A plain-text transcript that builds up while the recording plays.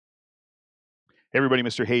Hey everybody,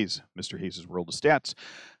 Mr. Hayes. Mr. Hayes' World of Stats.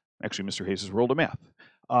 Actually, Mr. Hayes' World of Math.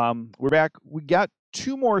 We're back. We got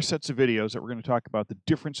two more sets of videos that we're going to talk about the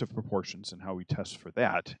difference of proportions and how we test for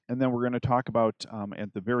that. And then we're going to talk about,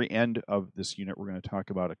 at the very end of this unit, we're going to talk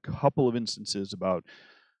about a couple of instances about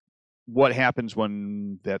what happens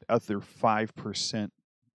when that other 5%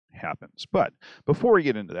 happens. But before we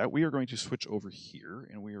get into that, we are going to switch over here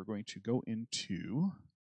and we are going to go into,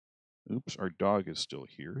 oops, our dog is still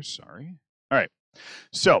here, sorry. All right,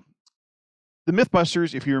 so the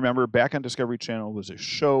Mythbusters, if you remember, back on Discovery Channel was a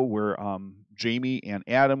show where Jamie and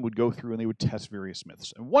Adam would go through and they would test various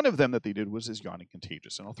myths. And one of them that they did was this Yawning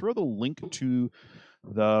Contagious. And I'll throw the link to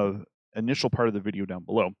the initial part of the video down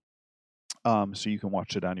below so you can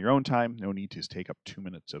watch it on your own time. No need to take up 2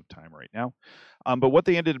 minutes of time right now. But what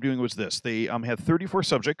they ended up doing was this. They had 34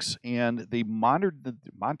 subjects and they monitored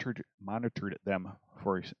them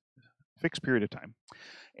for a fixed period of time.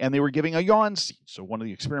 And they were giving a yawn seed. So one of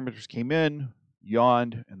the experimenters came in,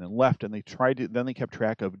 yawned, and then left, and they tried to, then they kept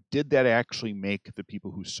track of, did that actually make the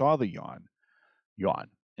people who saw the yawn?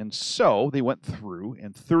 And so they went through,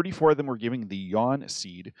 and 34 of them were giving the yawn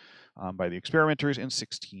seed by the experimenters, and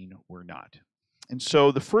 16 were not. And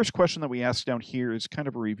so the first question that we asked down here is kind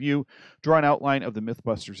of a review. Draw an outline of the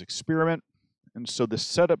Mythbusters experiment. And so the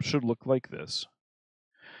setup should look like this.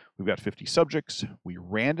 We've got 50 subjects. We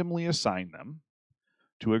randomly assign them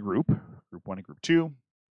to a group 1 and group 2.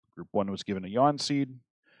 Group 1 was given a yawn seed.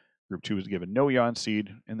 Group 2 was given no yawn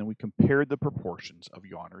seed. And then we compared the proportions of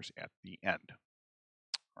yawners at the end.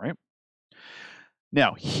 All right.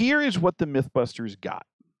 Now, here is what the Mythbusters got.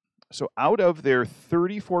 So out of their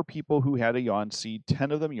 34 people who had a yawn seed,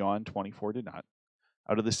 10 of them yawned, 24 did not.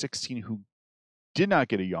 Out of the 16 who did not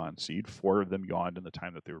get a yawn seed, 4 of them yawned in the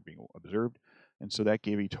time that they were being observed. And so that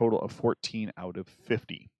gave a total of 14 out of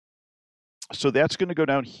 50. So that's going to go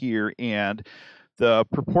down here, and the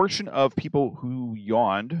proportion of people who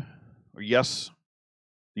yawned, or yes,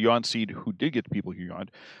 the yawn seed who did get the people who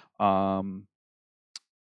yawned,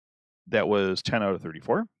 that was 10 out of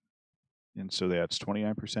 34. And so that's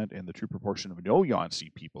 29%, and the true proportion of no yawn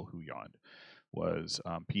seed people who yawned was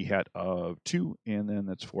p hat of 2, and then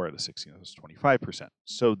that's 4 out of 16, that's 25%.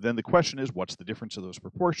 So then the question is, what's the difference of those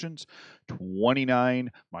proportions?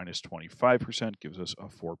 29 minus 25% gives us a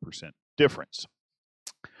 4% difference.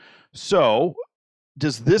 So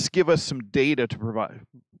does this give us some data to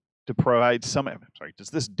provide some, does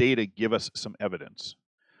this data give us some evidence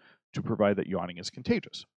to provide that yawning is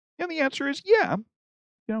contagious? And the answer is yeah.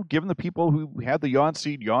 You know, given the people who had the yawn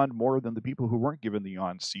seed yawned more than the people who weren't given the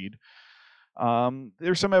yawn seed,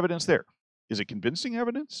 there's some evidence there. Is it convincing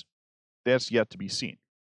evidence? That's yet to be seen.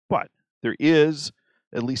 But there is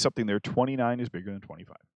at least something there. 29 is bigger than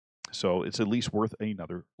 25. So it's at least worth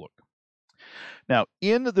another look. Now,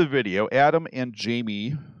 in the video, Adam and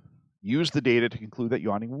Jamie used the data to conclude that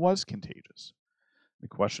yawning was contagious. The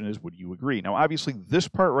question is, would you agree? Now, obviously, this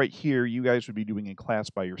part right here, you guys would be doing in class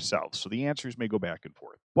by yourselves. So the answers may go back and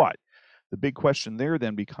forth. But the big question there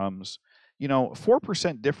then becomes, you know,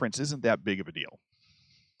 4% difference isn't that big of a deal.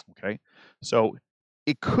 Okay, so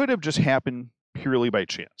it could have just happened purely by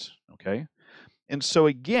chance. Okay, and so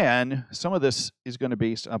again, some of this is going to be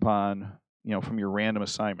based upon, you know, from your random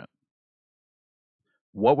assignment.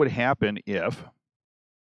 What would happen if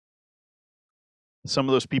some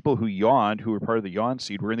of those people who yawned, who were part of the yawn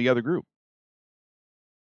seed, were in the other group?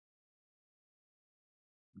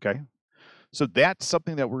 Okay. So that's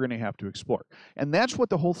something that we're going to have to explore. And that's what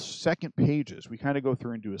the whole second page is. We kind of go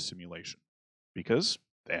through and do a simulation because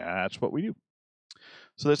that's what we do.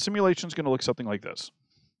 So that simulation is going to look something like this.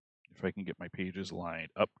 If I can get my pages lined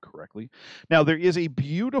up correctly. Now, there is a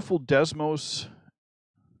beautiful Desmos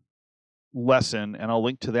lesson, and I'll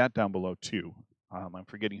link to that down below too. I'm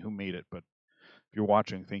forgetting who made it, but if you're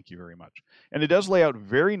watching, thank you very much. And it does lay out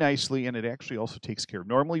very nicely, and it actually also takes care of.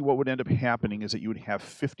 Normally, what would end up happening is that you would have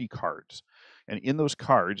 50 cards. And in those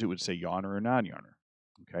cards, it would say yawner or non-yawner.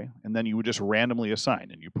 Okay? And then you would just randomly assign,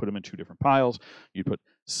 and you put them in 2 different piles. You'd put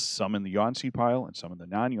some in the yawn seed pile and some in the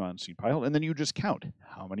non-yawn seed pile, and then you just count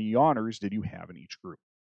how many yawners did you have in each group.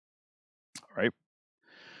 All right?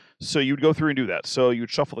 So you would go through and do that. So you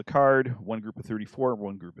would shuffle the card, one group of 34,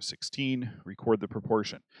 one group of 16, record the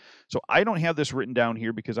proportion. So I don't have this written down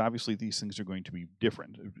here because obviously these things are going to be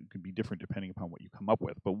different. It could be different depending upon what you come up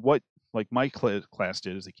with. But what, like my class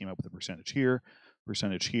did, is they came up with a percentage here,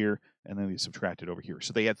 and then they subtracted over here.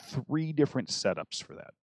 So they had 3 different setups for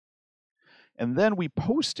that. And then we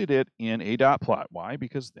posted it in a dot plot. Why?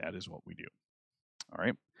 Because that is what we do. All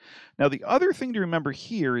right. Now, the other thing to remember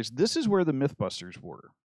here is this is where the Mythbusters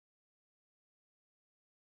were.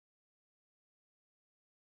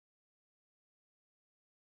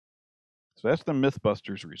 So that's the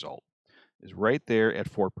Mythbusters result, is right there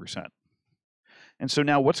at 4%. And so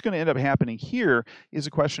now what's going to end up happening here is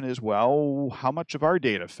the question is, well, how much of our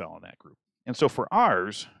data fell in that group? And so for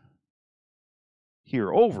ours,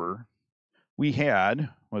 here over, we had,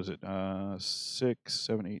 what was it, 6,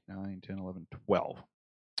 7, 8, 9, 10, 11, 12.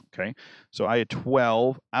 Okay, so I had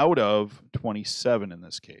 12 out of 27 in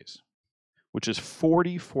this case, which is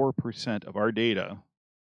 44% of our data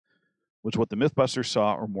was what the Mythbusters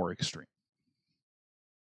saw or more extreme.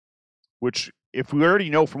 Which, if we already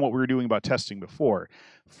know from what we were doing about testing before,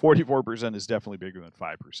 44% is definitely bigger than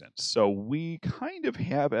 5%. So we kind of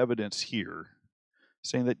have evidence here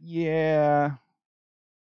saying that, yeah,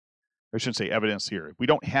 I shouldn't say evidence here. We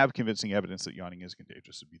don't have convincing evidence that yawning is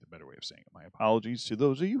contagious, would be the better way of saying it. My apologies to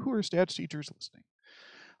those of you who are stats teachers listening.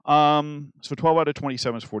 So 12 out of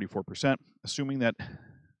 27 is 44%, assuming that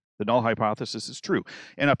the null hypothesis is true.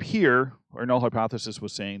 And up here, our null hypothesis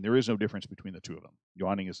was saying there is no difference between the two of them.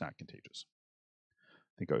 Yawning is not contagious.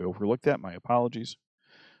 I think I overlooked that. My apologies.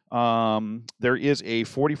 There is a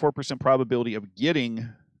 44% probability of getting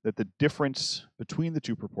that the difference between the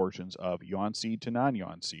two proportions of yawn seed to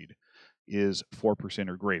non-yawn seed is 4%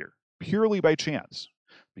 or greater, purely by chance,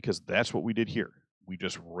 because that's what we did here. We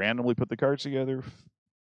just randomly put the cards together,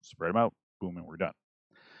 spread them out, boom, and we're done.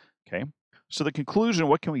 Okay, so the conclusion,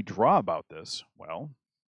 what can we draw about this? Well,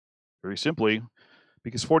 very simply,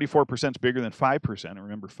 because 44% is bigger than 5%, and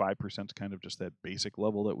remember 5% is kind of just that basic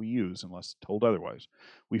level that we use unless told otherwise,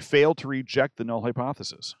 we failed to reject the null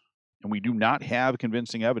hypothesis, and we do not have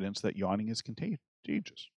convincing evidence that yawning is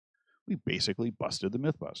contagious. We basically busted the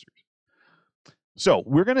Mythbusters. So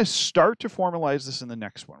we're going to start to formalize this in the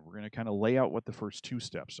next one. We're going to kind of lay out what the first two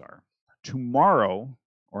steps are. Tomorrow,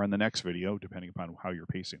 or in the next video, depending upon how you're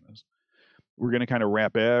pacing this, we're going to kind of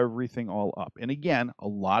wrap everything all up. And again, a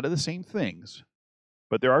lot of the same things,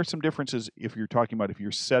 but there are some differences if you're talking about if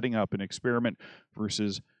you're setting up an experiment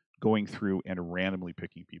versus going through and randomly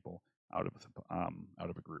picking people out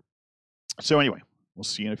of a group. So anyway, we'll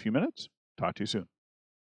see you in a few minutes. Talk to you soon.